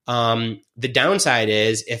 The downside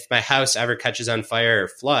is if my house ever catches on fire or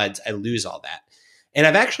floods, I lose all that. And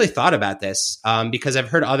I've actually thought about this because I've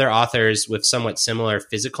heard other authors with somewhat similar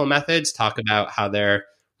physical methods talk about how they're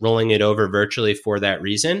rolling it over virtually for that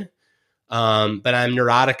reason. But I'm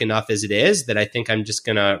neurotic enough as it is that I think I'm just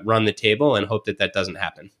going to run the table and hope that that doesn't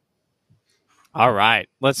happen. All right.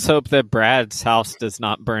 Let's hope that Brad's house does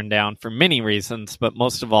not burn down for many reasons, but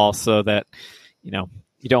most of all so that, you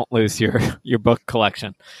don't lose your book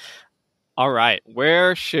collection. All right.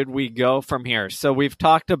 Where should we go from here? So we've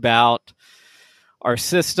talked about our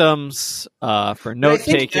systems for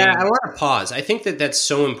note-taking. I want to pause. I think that that's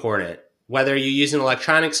so important, whether you use an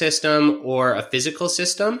electronic system or a physical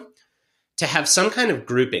system, to have some kind of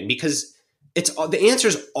grouping, because the answer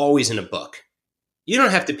is always in a book. You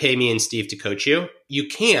don't have to pay me and Steve to coach you. You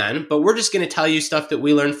can, but we're just going to tell you stuff that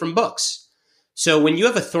we learned from books. So when you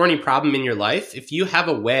have a thorny problem in your life, if you have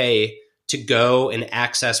a way to go and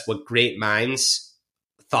access what great minds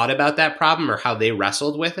thought about that problem or how they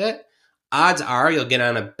wrestled with it, odds are you'll get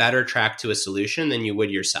on a better track to a solution than you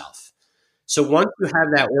would yourself. So once you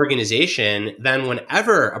have that organization, then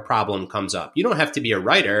whenever a problem comes up, you don't have to be a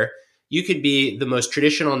writer. You could be the most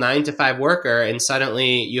traditional 9-to-5 worker, and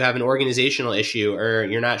suddenly you have an organizational issue, or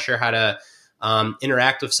you're not sure how to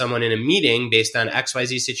interact with someone in a meeting based on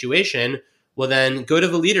XYZ situation. Well, then go to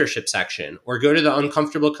the leadership section or go to the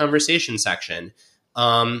uncomfortable conversation section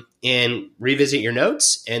and revisit your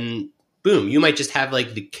notes, and boom, you might just have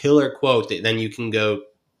like the killer quote that then you can go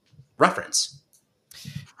reference.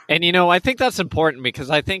 And, I think that's important because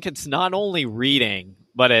I think it's not only reading,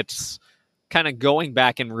 but it's kind of going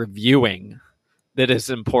back and reviewing that is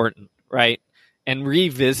important, right? And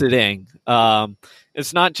revisiting.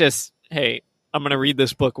 It's not just, hey, I'm going to read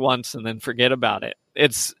this book once and then forget about it.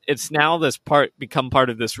 It's now become part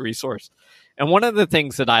of this resource. And one of the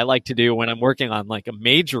things that I like to do when I'm working on like a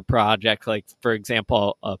major project, like for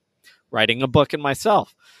example, writing a book in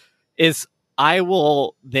myself, is I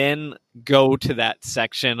will then go to that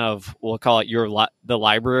section of, we'll call it the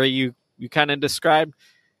library you kind of described,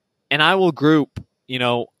 and I will group,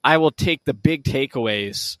 I will take the big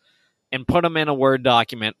takeaways and put them in a Word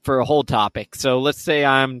document for a whole topic. So let's say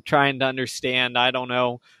I'm trying to understand,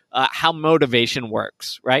 how motivation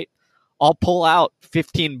works, right? I'll pull out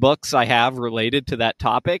 15 books I have related to that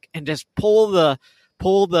topic and just pull the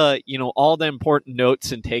all the important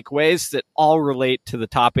notes and takeaways that all relate to the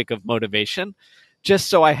topic of motivation, just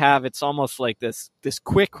so I have, it's almost like this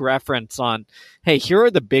quick reference on, hey, here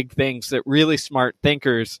are the big things that really smart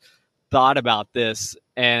thinkers thought about this,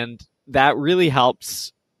 and that really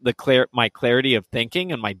helps my clarity of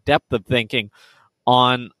thinking and my depth of thinking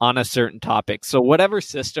on a certain topic. So whatever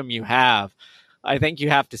system you have, I think you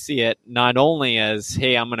have to see it not only as,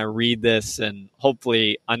 hey, I'm going to read this and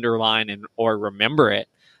hopefully underline or remember it,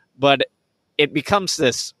 but it becomes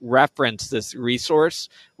this reference, this resource,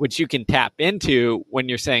 which you can tap into when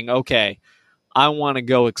you're saying, okay, I want to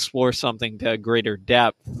go explore something to greater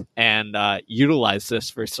depth and utilize this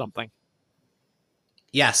for something.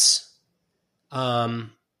 Yes.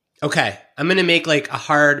 Okay. I'm going to make like a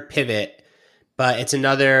hard pivot, but it's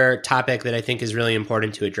another topic that I think is really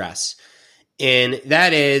important to address. And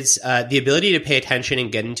that is the ability to pay attention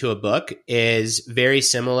and get into a book is very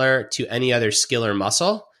similar to any other skill or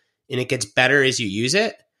muscle, and it gets better as you use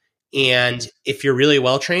it. And if you're really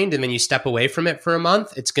well trained and then you step away from it for a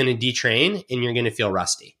month, it's going to detrain and you're going to feel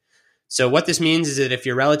rusty. So what this means is that if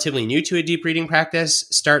you're relatively new to a deep reading practice,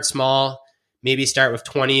 start small, maybe start with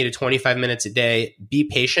 20 to 25 minutes a day, be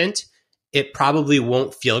patient. It probably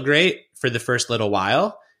won't feel great for the first little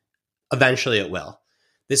while. Eventually it will.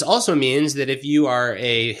 This also means that if you are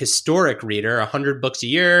a historic reader, 100 books a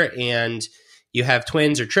year, and you have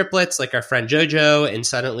twins or triplets like our friend Jojo, and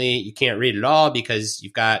suddenly you can't read at all because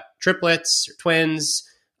you've got triplets or twins,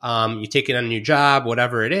 you take it on a new job,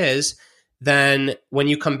 whatever it is, then when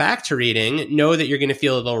you come back to reading, know that you're going to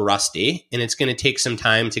feel a little rusty, and it's going to take some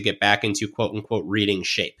time to get back into quote unquote reading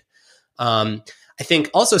shape. I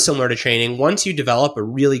think also similar to training, once you develop a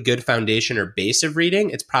really good foundation or base of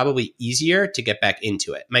reading, it's probably easier to get back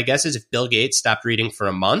into it. My guess is if Bill Gates stopped reading for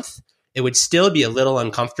a month, it would still be a little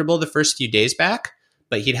uncomfortable the first few days back,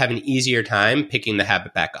 but he'd have an easier time picking the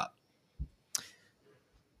habit back up.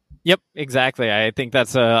 Yep, exactly. I think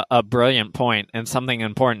that's a brilliant point and something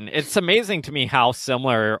important. It's amazing to me how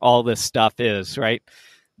similar all this stuff is, right?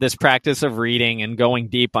 This practice of reading and going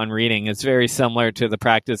deep on reading is very similar to the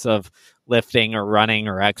practice of lifting or running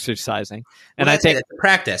or exercising. And well, I think it's a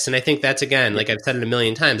practice. And I think that's, again, like I've said it a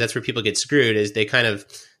million times, that's where people get screwed is they kind of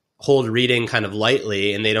hold reading kind of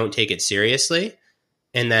lightly and they don't take it seriously.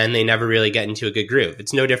 And then they never really get into a good groove.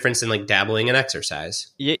 It's no difference than like dabbling in exercise.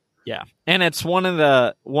 Yeah. And it's one of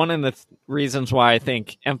the reasons why I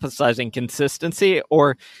think emphasizing consistency,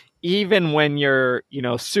 or even when you're,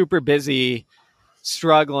 super busy,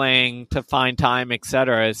 struggling to find time,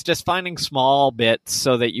 etc., is just finding small bits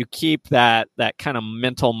so that you keep that kind of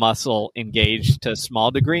mental muscle engaged to a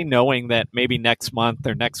small degree, knowing that maybe next month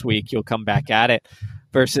or next week you'll come back at it,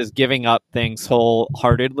 versus giving up things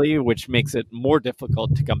wholeheartedly, which makes it more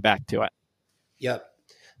difficult to come back to it. Yep.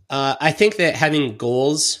 I think that having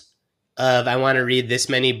goals of I want to read this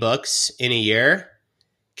many books in a year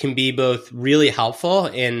can be both really helpful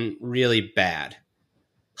and really bad.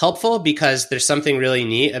 Helpful because there's something really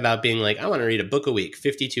neat about being like, I want to read a book a week,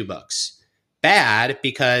 52 books. Bad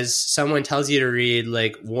because someone tells you to read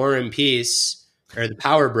like War and Peace or The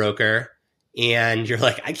Power Broker, and you're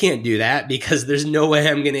like, I can't do that because there's no way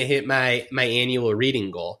I'm going to hit my annual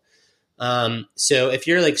reading goal. So if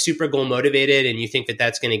you're like super goal motivated and you think that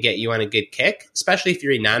that's going to get you on a good kick, especially if you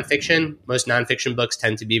read nonfiction, most nonfiction books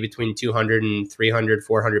tend to be between 200 and 300,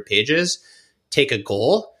 400 pages, take a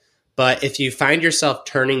goal. But if you find yourself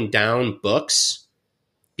turning down books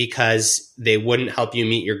because they wouldn't help you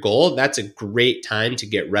meet your goal, that's a great time to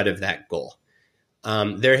get rid of that goal.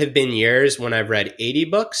 There have been years when I've read 80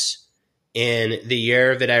 books. In the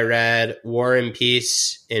year that I read War and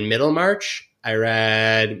Peace in Middlemarch, I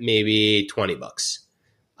read maybe 20 books.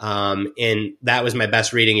 And that was my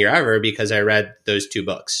best reading year ever because I read those 2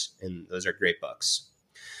 books, and those are great books.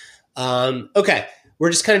 Okay. We're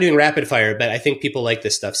just kind of doing rapid fire, but I think people like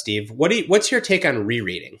this stuff, Steve. What's your take on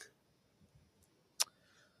rereading?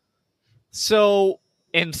 So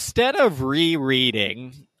instead of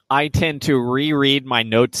rereading, I tend to reread my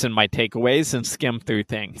notes and my takeaways and skim through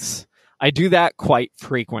things. I do that quite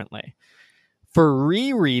frequently. For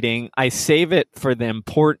rereading, I save it for the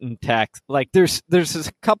important text. Like there's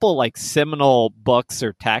a couple like seminal books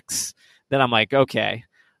or texts that I'm like, okay,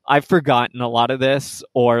 I've forgotten a lot of this,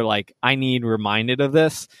 or like I need reminded of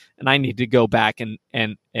this, and I need to go back and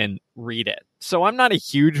read it. So I'm not a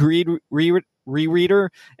huge rereader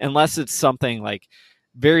unless it's something like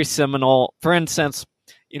very seminal. For instance,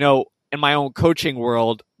 in my own coaching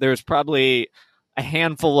world, there's probably a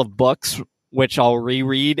handful of books which I'll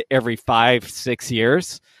reread every 5-6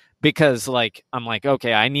 years because like I'm like,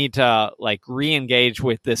 okay, I need to like re-engage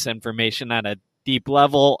with this information at a deep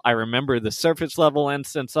level. I remember the surface level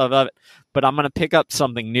instance of it, but I'm going to pick up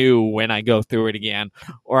something new when I go through it again,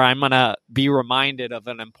 or I'm going to be reminded of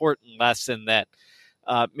an important lesson that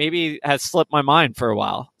maybe has slipped my mind for a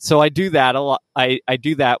while. So I do that a lot. I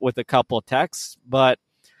do that with a couple of texts, but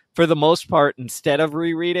for the most part, instead of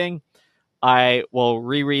rereading, I will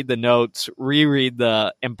reread the notes, reread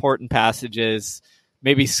the important passages,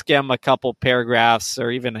 maybe skim a couple paragraphs or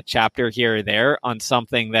even a chapter here or there on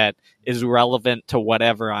something that is relevant to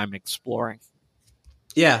whatever I'm exploring.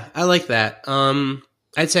 Yeah, I like that.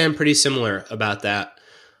 I'd say I'm pretty similar about that,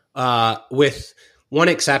 with one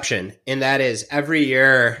exception, and that is every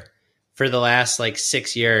year for the last like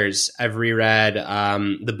 6 years, I've reread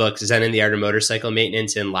the books Zen and the Art of Motorcycle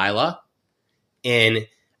Maintenance and Lila. And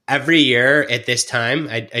every year at this time,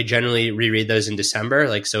 I generally reread those in December.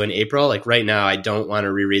 Like, so in April, like right now, I don't want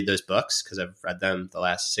to reread those books because I've read them the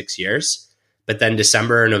last 6 years. But then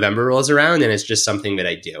December or November rolls around, and it's just something that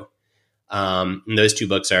I do. And those two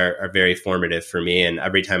books are very formative for me. And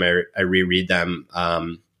every time I reread them,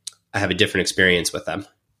 I have a different experience with them.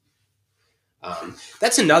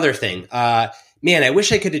 That's another thing. Man, I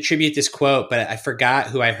wish I could attribute this quote, but I forgot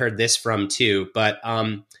who I heard this from too. But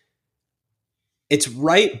it's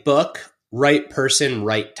right book, right person,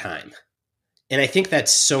 right time. And I think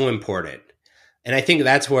that's so important. And I think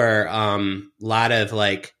that's where a lot of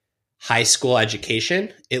like high school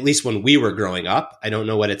education, at least when we were growing up, I don't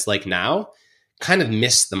know what it's like now, kind of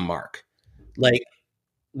missed the mark. Like,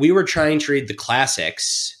 we were trying to read the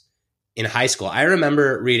classics in high school. I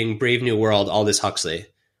remember reading Brave New World, Aldous Huxley,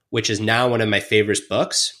 which is now one of my favorite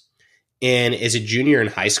books. And as a junior in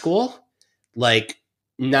high school, like,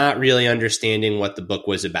 not really understanding what the book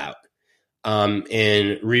was about.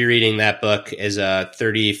 And rereading that book as a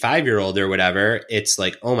 35-year-old or whatever, it's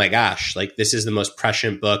like, oh my gosh, like this is the most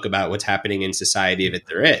prescient book about what's happening in society that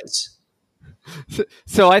there is.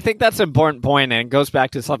 So I think that's an important point, and it goes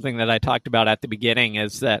back to something that I talked about at the beginning,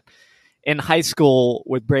 is that in high school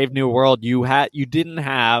with Brave New World, you didn't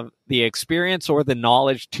have the experience or the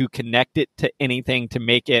knowledge to connect it to anything to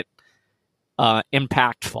make it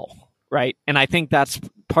impactful, right? And I think that's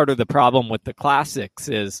part of the problem with the classics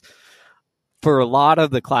is, for a lot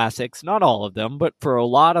of the classics, not all of them, but for a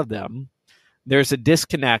lot of them, there's a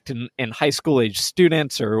disconnect in high school age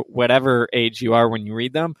students or whatever age you are when you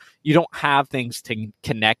read them. You don't have things to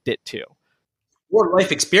connect it to. Or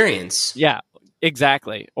life experience. Yeah,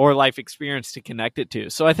 exactly. Or life experience to connect it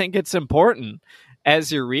to. So I think it's important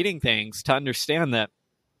as you're reading things to understand that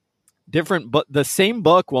the same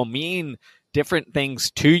book will mean different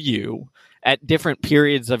things to you at different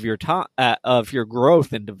periods of your time, of your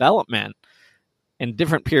growth and development, in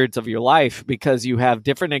different periods of your life, because you have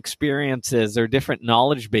different experiences or different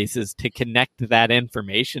knowledge bases to connect that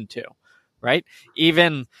information to, right?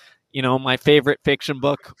 Even, my favorite fiction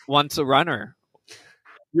book, Once a Runner.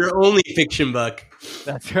 Your only fiction book.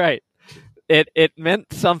 That's right. It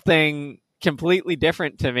meant something completely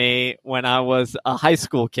different to me when I was a high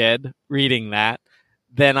school kid reading that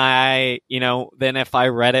than than if I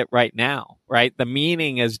read it right now, right? The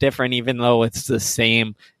meaning is different even though it's the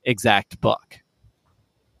same exact book.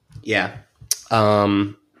 Yeah.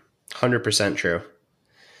 100% true.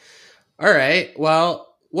 All right.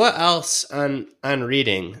 Well, what else on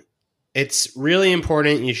reading? It's really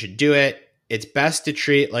important. You should do it. It's best to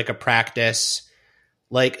treat like a practice.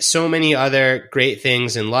 Like so many other great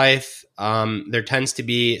things in life, there tends to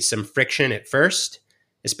be some friction at first,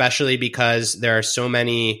 especially because there are so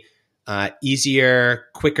many easier,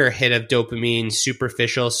 quicker hit of dopamine,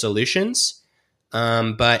 superficial solutions.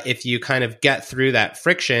 But if you kind of get through that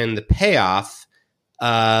friction, the payoff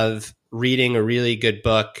of reading a really good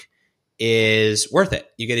book is worth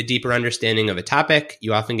it. You get a deeper understanding of a topic.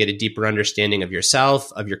 You often get a deeper understanding of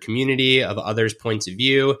yourself, of your community, of others' points of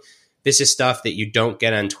view. This is stuff that you don't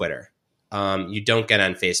get on Twitter. You don't get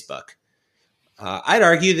on Facebook. I'd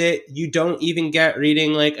argue that you don't even get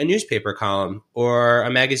reading like a newspaper column or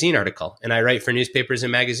a magazine article. And I write for newspapers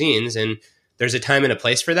and magazines, and there's a time and a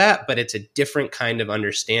place for that, but it's a different kind of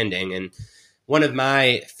understanding. And one of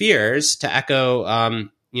my fears, to echo,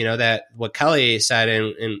 that what Kelly said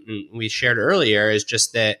and we shared earlier, is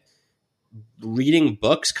just that reading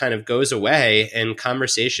books kind of goes away and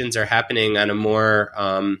conversations are happening on a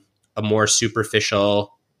more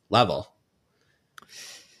superficial level.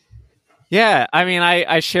 Yeah, I mean,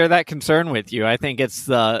 I share that concern with you. I think it's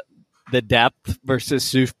the depth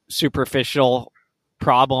versus superficial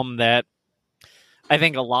problem that I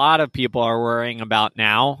think a lot of people are worrying about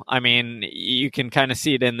now. I mean, you can kind of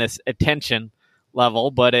see it in this attention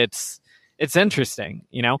level, but it's interesting,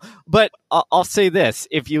 But I'll say this: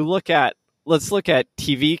 if you let's look at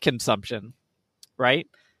TV consumption, right?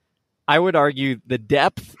 I would argue the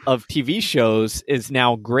depth of TV shows is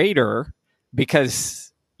now greater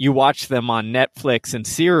because you watch them on Netflix and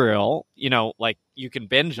Serial, like you can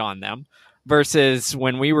binge on them, versus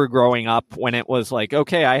when we were growing up, when it was like,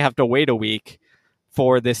 okay, I have to wait a week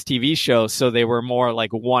for this TV show. So they were more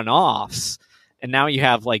like one-offs. And now you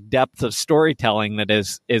have like depth of storytelling that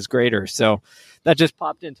is greater. So that just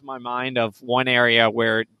popped into my mind of one area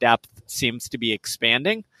where depth seems to be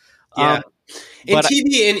expanding. Yeah. In But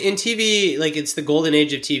TV, in TV, like it's the golden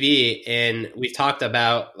age of TV, and we've talked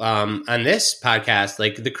about on this podcast,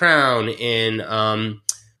 like The Crown. In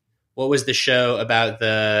what was the show about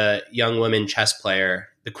the young woman chess player,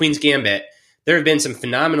 The Queen's Gambit? There have been some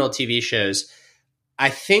phenomenal TV shows. I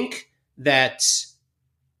think that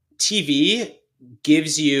TV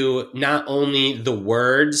gives you not only the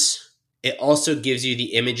words, it also gives you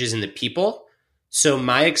the images and the people. So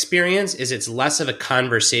my experience is it's less of a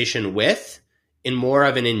conversation with and more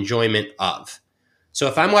of an enjoyment of. So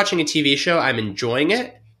if I'm watching a TV show, I'm enjoying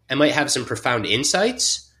it. I might have some profound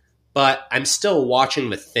insights, but I'm still watching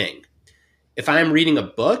the thing. If I'm reading a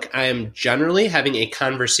book, I am generally having a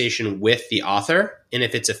conversation with the author. And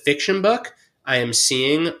if it's a fiction book, I am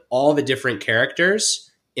seeing all the different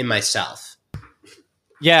characters in myself.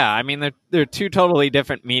 yeah, I mean, they're two totally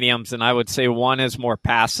different mediums, and I would say one is more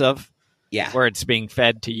passive, where it's being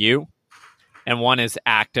fed to you, and one is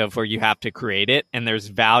active, where you have to create it, and there's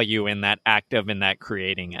value in that active and that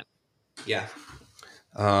creating it. Yeah.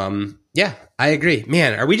 Yeah, I agree.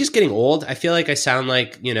 Man, are we just getting old? I feel like I sound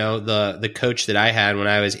like, you know, the coach that I had when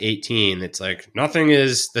I was 18. It's like, nothing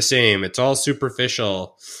is the same. It's all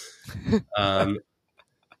superficial.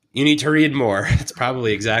 You need to read more. It's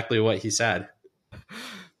probably exactly what he said.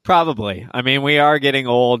 Probably. I mean, we are getting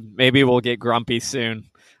old. Maybe we'll get grumpy soon.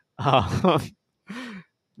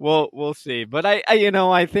 We'll see. But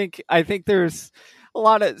I think there's a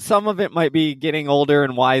lot of, some of it might be getting older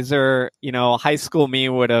and wiser. You know, high school me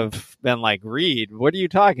would have been like, read. What are you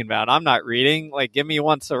talking about? I'm not reading. Like, give me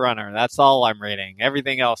Once a Runner. That's all I'm reading.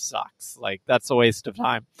 Everything else sucks. Like, that's a waste of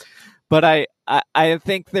time. But I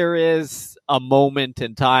think there is a moment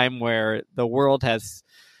in time where the world has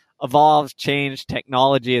evolved, changed,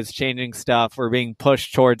 technology is changing stuff. We're being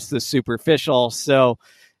pushed towards the superficial. So,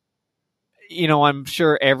 you know, I'm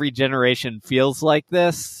sure every generation feels like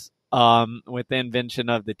this with the invention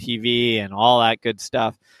of the TV and all that good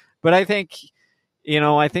stuff. But I think, you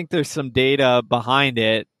know, there's some data behind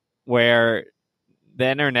it where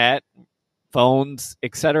the internet, phones,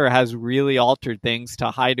 etc., has really altered things to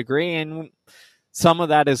a high degree. And some of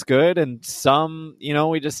that is good, and some, you know,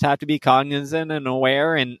 we just have to be cognizant and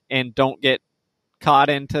aware and don't get caught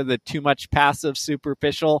into the too much passive,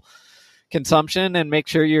 superficial consumption, and make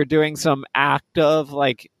sure you're doing some active,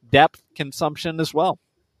 like, depth consumption as well.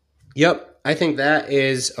 Yep. I think that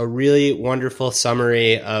is a really wonderful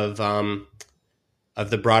summary of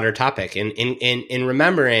the broader topic. And in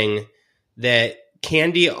remembering that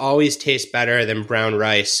candy always tastes better than brown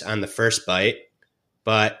rice on the first bite,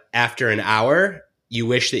 but after an hour, you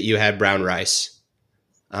wish that you had brown rice.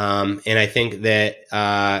 And I think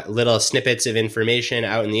that little snippets of information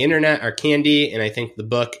out in the internet are candy, and I think the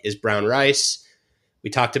book is brown rice. We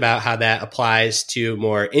talked about how that applies to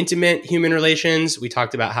more intimate human relations. We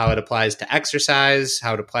talked about how it applies to exercise,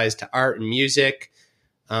 how it applies to art and music.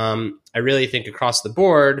 I really think across the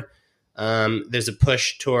board, there's a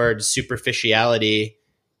push towards superficiality,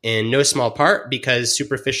 in no small part because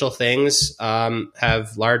superficial things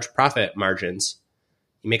have large profit margins.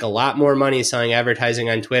 You make a lot more money selling advertising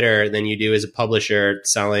on Twitter than you do as a publisher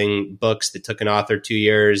selling books that took an author 2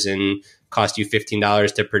 years and cost you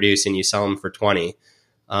 $15 to produce, and you sell them for $20.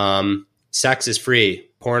 Sex is free.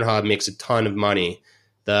 Pornhub makes a ton of money.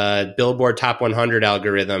 The Billboard Top 100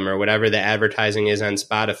 algorithm, or whatever the advertising is on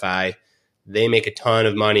Spotify, they make a ton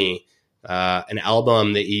of money. An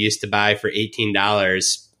album that you used to buy for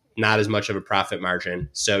 $18, not as much of a profit margin.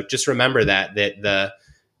 So just remember that the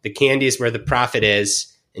candy is where the profit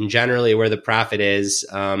is, and generally where the profit is,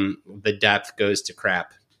 the depth goes to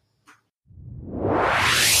crap.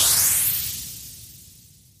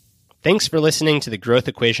 Thanks for listening to the Growth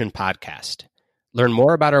Equation podcast. Learn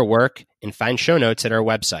more about our work and find show notes at our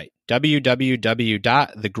website,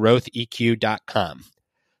 www.thegrowtheq.com.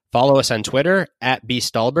 Follow us on Twitter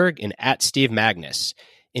 @bstallberg and @SteveMagnus.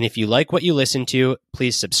 And if you like what you listen to,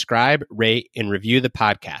 please subscribe, rate, and review the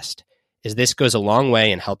podcast, as this goes a long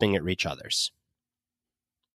way in helping it reach others.